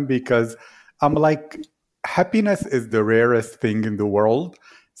judge them, because I'm like, happiness is the rarest thing in the world.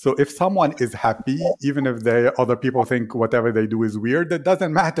 So if someone is happy, even if other people think whatever they do is weird, that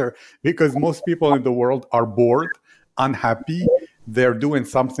doesn't matter, because most people in the world are bored, unhappy. They're doing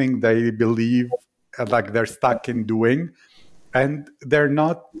something they believe, like, they're stuck in doing, and they're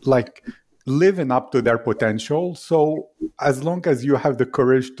not, like, living up to their potential. So as long as you have the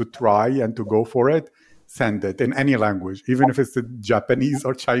courage to try and to go for it, send it in any language, even if it's Japanese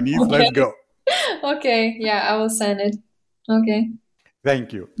or Chinese. Okay. Let's go. Okay, yeah, I will send it. Okay.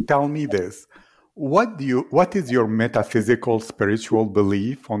 Thank you. Tell me this. What is your metaphysical spiritual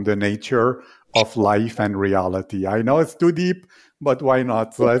belief on the nature of life and reality? I know it's too deep, but why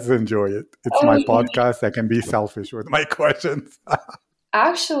not? So let's enjoy it. It's my podcast. I can be selfish with my questions.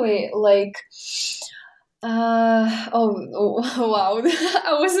 Actually, like, oh wow,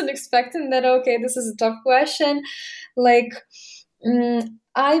 I wasn't expecting that. Okay, this is a tough question. Like,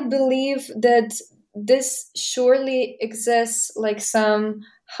 I believe that this surely exists, like, some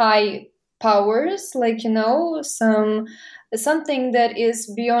high powers, like, something that is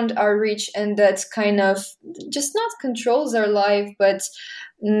beyond our reach, and that kind of just not controls our life, but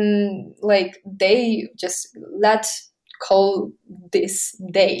like, they just call this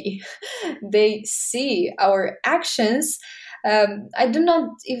they see our actions. I do not,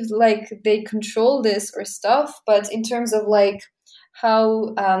 if, like, they control this or stuff, but in terms of, like,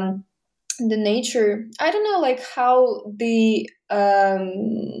 how the nature, I don't know, like, how the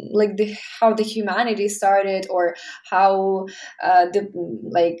humanity started, or how the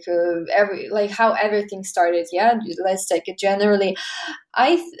like every like how everything started. Yeah, let's take it generally.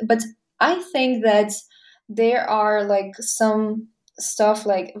 But I think that there are, like, some stuff,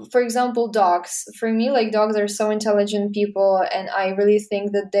 like, for example, dogs. For me, like, dogs are so intelligent people, and I really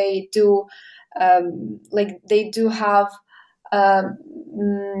think that they do have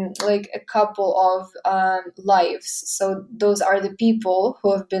like, a couple of lives. So those are the people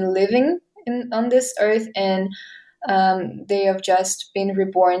who have been living on this earth, and they have just been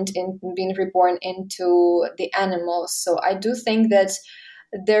reborn into the animals. So I do think that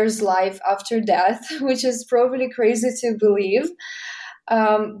there's life after death, which is probably crazy to believe.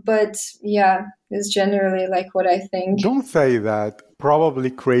 But yeah, it's generally, like, what I think. Don't say that. Probably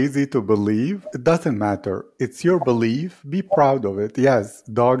crazy to believe. It doesn't matter. It's your belief. Be proud of it. Yes,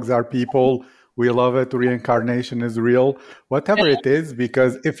 dogs are people. We love it. Reincarnation is real. Whatever it is,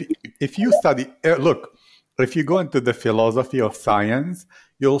 because if you study, look, if you go into the philosophy of science,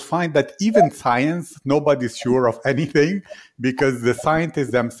 you'll find that even science, nobody's sure of anything because the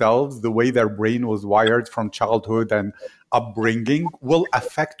scientists themselves, the way their brain was wired from childhood and upbringing, will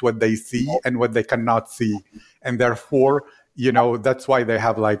affect what they see and what they cannot see. And therefore, that's why they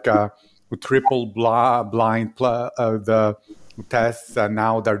have like a triple blind, the tests, and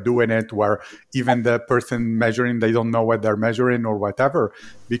now they're doing it where even the person measuring, they don't know what they're measuring or whatever,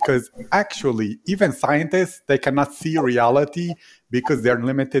 because actually even scientists, they cannot see reality because they're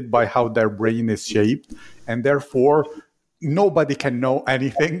limited by how their brain is shaped, and therefore nobody can know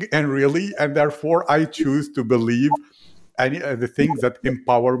anything and therefore I choose to believe the things that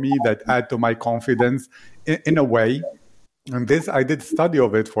empower me, that add to my confidence in a way. And this, I did study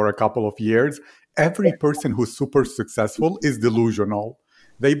of it for a couple of years. Every person who's super successful is delusional.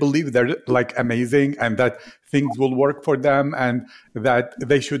 They believe they're like amazing and that things will work for them and that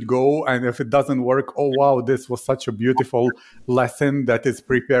they should go. And if it doesn't work, oh, wow, this was such a beautiful lesson that is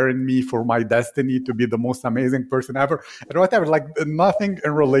preparing me for my destiny to be the most amazing person ever. And whatever, like nothing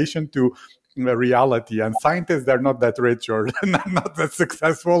in relation to reality. And scientists, they're not that rich or not that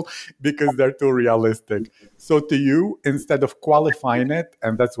successful because they're too realistic. So to you, instead of qualifying it,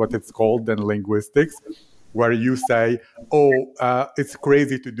 and that's what it's called in linguistics, where you say, it's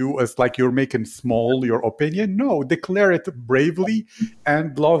crazy to do, it's like you're making small your opinion. No, declare it bravely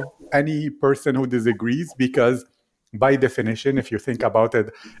and love any person who disagrees, because by definition, if you think about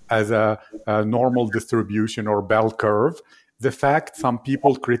it as a normal distribution or bell curve, the fact some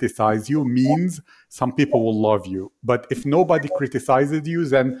people criticize you means some people will love you. But if nobody criticizes you,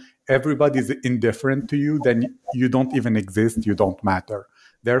 then everybody's indifferent to you, then you don't even exist, you don't matter.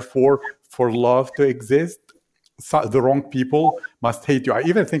 Therefore, for love to exist, the wrong people must hate you. I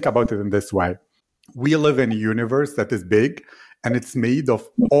even think about it in this way. We live in a universe that is big, and it's made of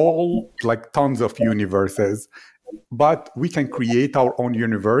all, like tons of universes. But we can create our own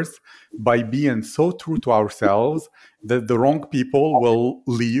universe by being so true to ourselves that the wrong people will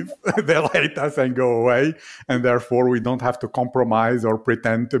leave, they'll hate us and go away, and therefore we don't have to compromise or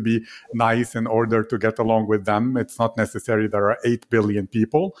pretend to be nice in order to get along with them. It's not necessary. There are 8 billion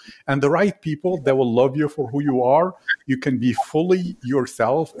people, and the right people, they will love you for who you are. You can be fully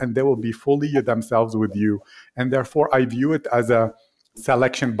yourself, and they will be fully themselves with you. And therefore I view it as a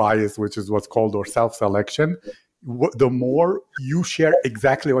selection bias, which is what's called, or self-selection. The more you share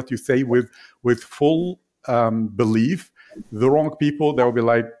exactly what you say with full belief, the wrong people, they'll be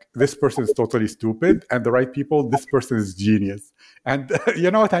like, this person is totally stupid, and the right people, this person is genius. And you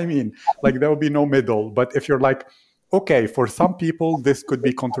know what I mean? Like there will be no middle. But if you're like, okay, for some people this could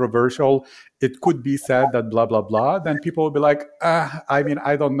be controversial, it could be said that blah blah blah, then people will be like,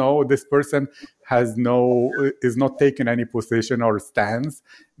 I don't know, this person is not taking any position or stance,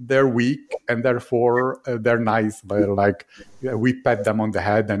 they're weak, and therefore they're nice, but like we pat them on the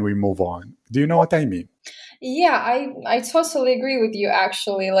head and we move on. Do you know what I mean? Yeah, I totally agree with you,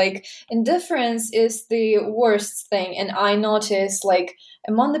 actually. Like, indifference is the worst thing. And I notice, like,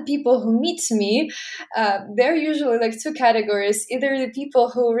 among the people who meet me, there are usually like two categories. Either the people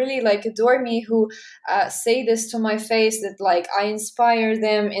who really like adore me, who say this to my face, that like I inspire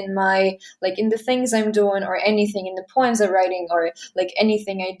them in my, like in the things I'm doing or anything, in the poems I'm writing or like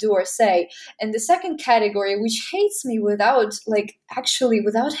anything I do or say. And the second category, which hates me without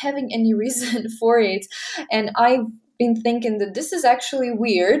having any reason for it. And I've been thinking that this is actually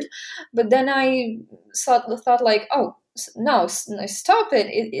weird, but then I thought like, oh, no, stop it.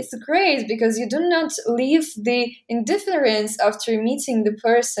 It's great because you do not leave the indifference after meeting the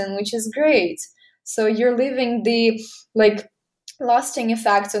person, which is great. So you're leaving the like lasting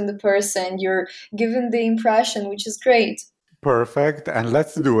effect on the person. You're given the impression, which is great. Perfect. And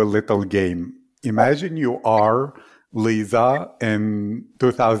let's do a little game. Imagine you are Lisa in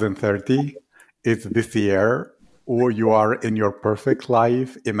 2030. It's this year, or you are in your perfect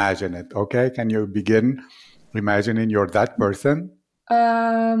life. Imagine it. Okay. Can you begin imagining you're that person?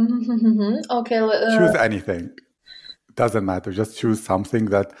 Okay. Choose anything. Doesn't matter. Just choose something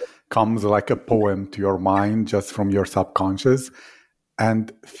that comes like a poem to your mind just from your subconscious,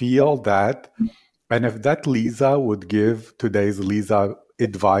 and feel that. And if that Lisa would give today's Lisa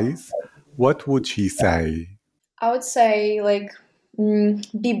advice, what would she say? I would say like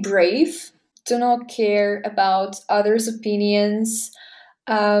be brave. Do not care about others' opinions.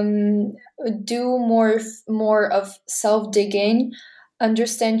 Do more of self digging.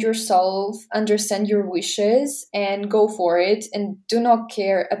 Understand yourself. Understand your wishes, and go for it. And do not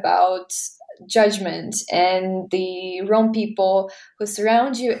care about judgment and the wrong people who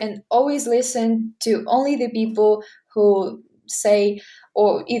surround you, and always listen to only the people who say,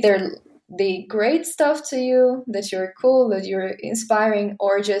 or either the great stuff to you, that you're cool, that you're inspiring,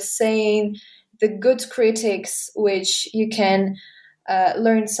 or just saying the good critics which you can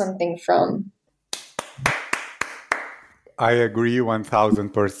learn something from? I agree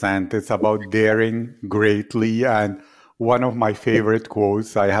 1000%. It's about daring greatly. And one of my favorite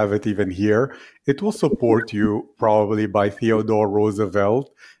quotes, I have it even here, "It will support you," probably by Theodore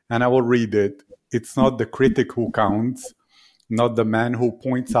Roosevelt. And I will read it. "It's not the critic who counts, not the man who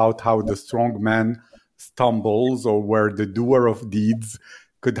points out how the strong man stumbles or where the doer of deeds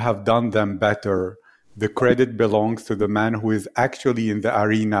could have done them better. The credit belongs to the man who is actually in the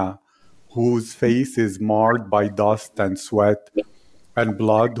arena, whose face is marred by dust and sweat and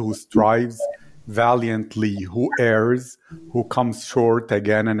blood, who strives valiantly, who errs, who comes short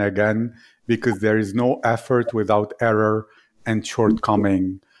again and again, because there is no effort without error and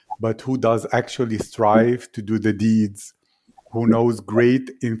shortcoming, but who does actually strive to do the deeds, who knows great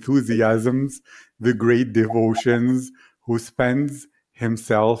enthusiasms, the great devotions, who spends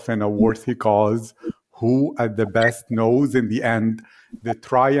himself in a worthy cause, who at the best knows in the end the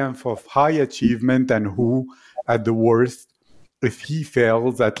triumph of high achievement, and who at the worst, if he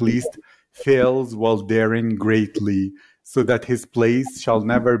fails, at least fails while daring greatly, so that his place shall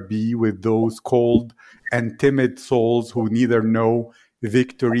never be with those cold and timid souls who neither know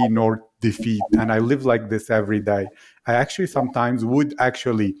victory nor defeat." And I live like this every day. I actually sometimes would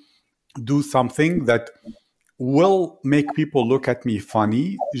actually do something that will make people look at me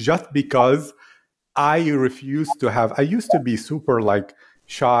funny just because I used to be super like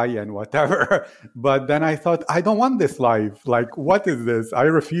shy and whatever, but then I thought, I don't want this life. Like, what is this? I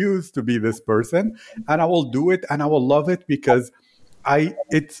refuse to be this person, and I will do it and I will love it because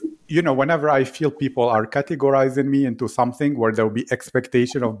whenever I feel people are categorizing me into something where there'll be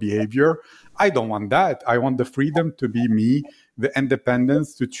expectation of behavior, I don't want that. I want the freedom to be me, the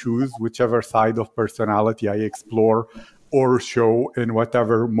independence to choose whichever side of personality I explore or show in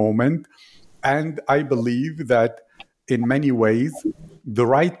whatever moment. And I believe that in many ways, the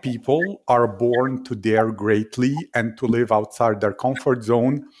right people are born to dare greatly and to live outside their comfort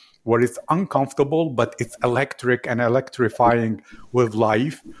zone, where it's uncomfortable, but it's electric and electrifying with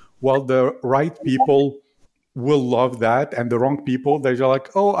life, while the right people will love that. And the wrong people, they're just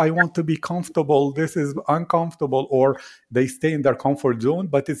like, oh, I want to be comfortable. This is uncomfortable. Or they stay in their comfort zone,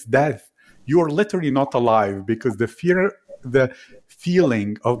 but it's death. You're literally not alive, because the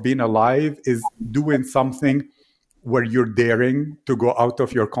feeling of being alive is doing something where you're daring to go out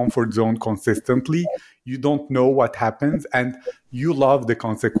of your comfort zone consistently. You don't know what happens, and you love the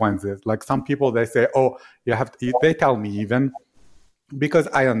consequences. Like some people, they say, oh, you have to, they tell me even, because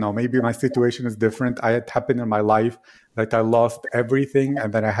I don't know, maybe my situation is different. I had happened in my life that I lost everything,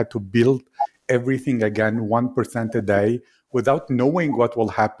 and then I had to build everything again, 1% a day, without knowing what will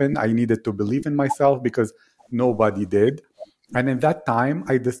happen. I needed to believe in myself because nobody did. And in that time,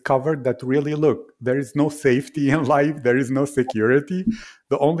 I discovered that really, look, there is no safety in life. There is no security.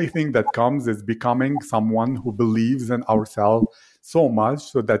 The only thing that comes is becoming someone who believes in ourselves so much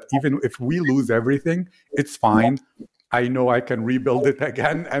so that even if we lose everything, it's fine. I know I can rebuild it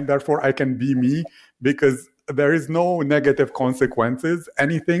again, and therefore I can be me, because there is no negative consequences.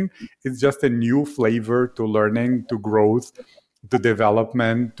 Anything is just a new flavor to learning, to growth, to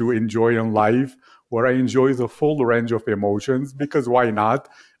development, to enjoy in life, where I enjoy the full range of emotions, because why not?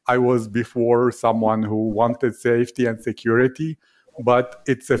 I was before someone who wanted safety and security, but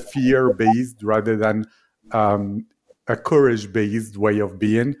it's a fear-based rather than a courage-based way of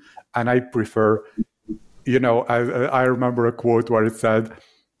being. And I prefer, I remember a quote where it said,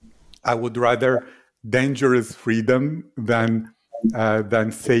 I would rather dangerous freedom than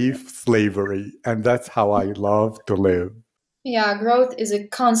safe slavery. And that's how I love to live. Yeah, growth is a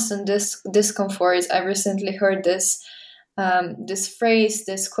constant discomfort. I recently heard this phrase,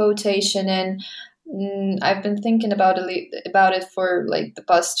 this quotation, and I've been thinking about it for like the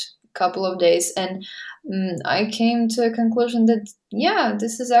past couple of days, and I came to a conclusion that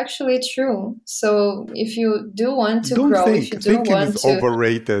this is actually true. So if you do want to grow, if you do thinking want is to,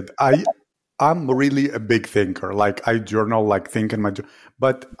 overrated. I'm really a big thinker. Like I journal, like thinking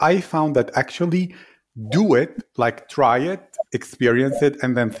but I found that actually do it, like try it, experience it,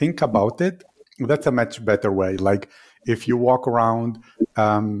 and then think about it. That's a much better way. Like if you walk around,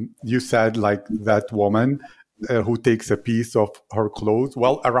 you said like that woman who takes a piece of her clothes.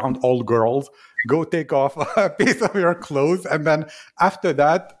 Well, around all girls, go take off a piece of your clothes, and then after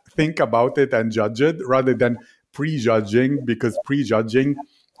that, think about it and judge it rather than prejudging, because prejudging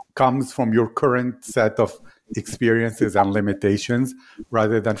comes from your current set of experiences and limitations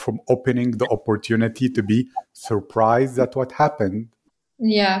rather than from opening the opportunity to be surprised at what happened.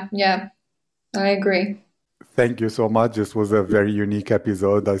 yeah. I agree. Thank you so much. This was a very unique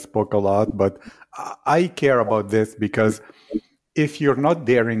episode. I spoke a lot, but I care about this because if you're not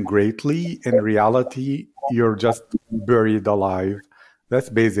daring greatly, in reality, you're just buried alive. That's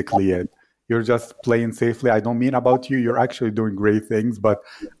basically it. You're just playing safely. I don't mean about you. You're actually doing great things, but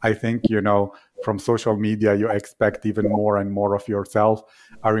I think, from social media, you expect even more and more of yourself.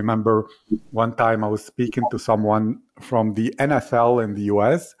 I remember one time I was speaking to someone from the NFL in the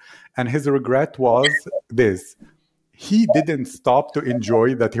US, and his regret was this: he didn't stop to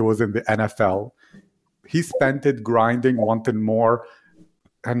enjoy that he was in the NFL. He spent it grinding, wanting more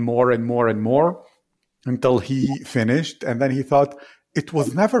and more and more and more until he finished. And then he thought, it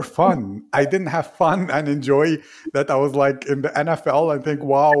was never fun. I didn't have fun and enjoy that I was like in the NFL and think,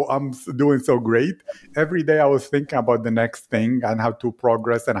 wow, I'm doing so great. Every day I was thinking about the next thing and how to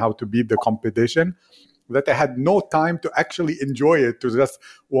progress and how to beat the competition, that I had no time to actually enjoy it, to just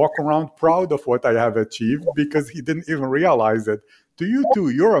walk around proud of what I have achieved, because he didn't even realize it. To you too,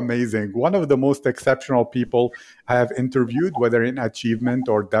 you're amazing. One of the most exceptional people I have interviewed, whether in achievement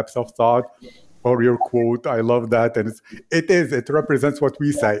or depth of thought or your quote. I love that. And it represents what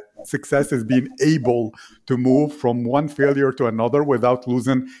we say. Success is being able to move from one failure to another without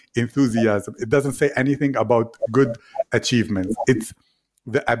losing enthusiasm. It doesn't say anything about good achievements. It's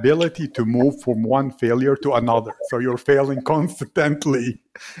the ability to move from one failure to another. So you're failing constantly.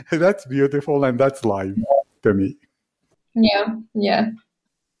 That's beautiful, and that's life to me. Yeah, yeah.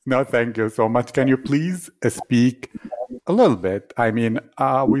 No, thank you so much. Can you please speak a little bit? I mean,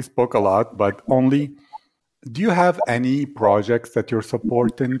 we spoke a lot, but only, do you have any projects that you're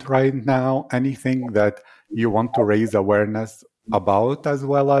supporting right now? Anything that you want to raise awareness about, as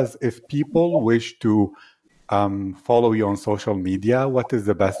well as if people wish to follow you on social media, what is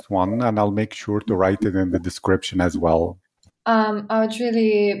the best one? And I'll make sure to write it in the description as well. I would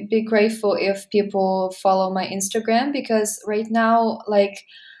really be grateful if people follow my Instagram, because right now, like,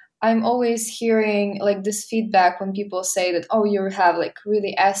 I'm always hearing like this feedback when people say that, oh, you have like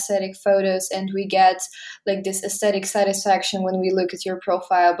really aesthetic photos, and we get like this aesthetic satisfaction when we look at your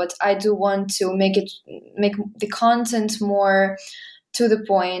profile. But I do want to make the content more to the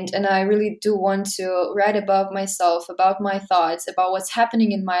point, and I really do want to write about myself, about my thoughts, about what's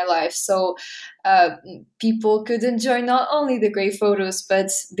happening in my life, so uh, people could enjoy not only the great photos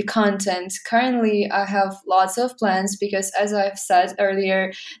but the content. Currently I have lots of plans, because as I've said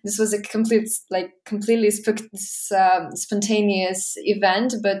earlier, this was a completely spontaneous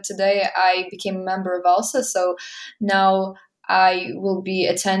event, but today I became a member of ELSA, so now I will be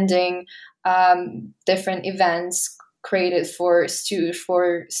attending different events created for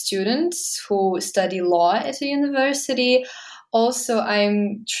students who study law at the university. Also,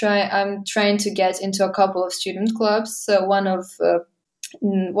 I'm trying to get into a couple of student clubs. So one of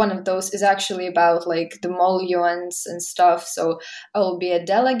those is actually about like the Moluans and stuff. So I will be a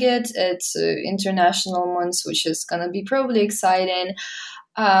delegate at International Months, which is gonna be probably exciting.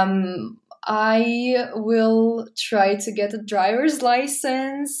 I will try to get a driver's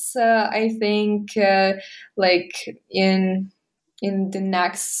license. I think like in the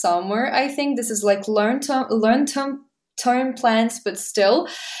next summer. I think this is like learn term plans, but still.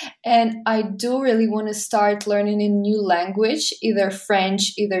 And I do really want to start learning a new language, either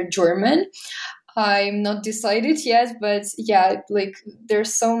French, either German. I'm not decided yet, but yeah, like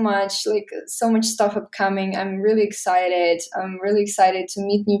there's so much stuff upcoming. I'm really excited. I'm really excited to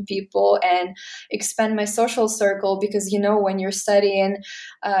meet new people and expand my social circle, because when you're studying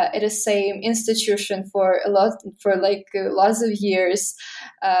at the same institution for lots of years,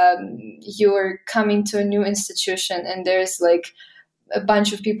 you're coming to a new institution, and there's like a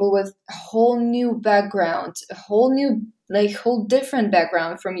bunch of people with a whole new background, whole different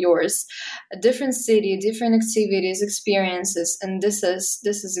background from yours, a different city, different activities, experiences, and this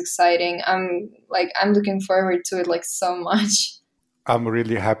is exciting. I'm looking forward to it like so much. I'm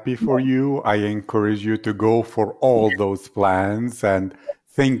really happy for you. I encourage you to go for all those plans. And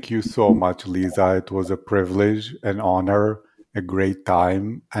thank you so much, Lisa. It was a privilege, an honor, a great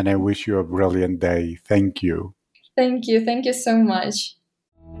time. And I wish you a brilliant day. Thank you. Thank you so much.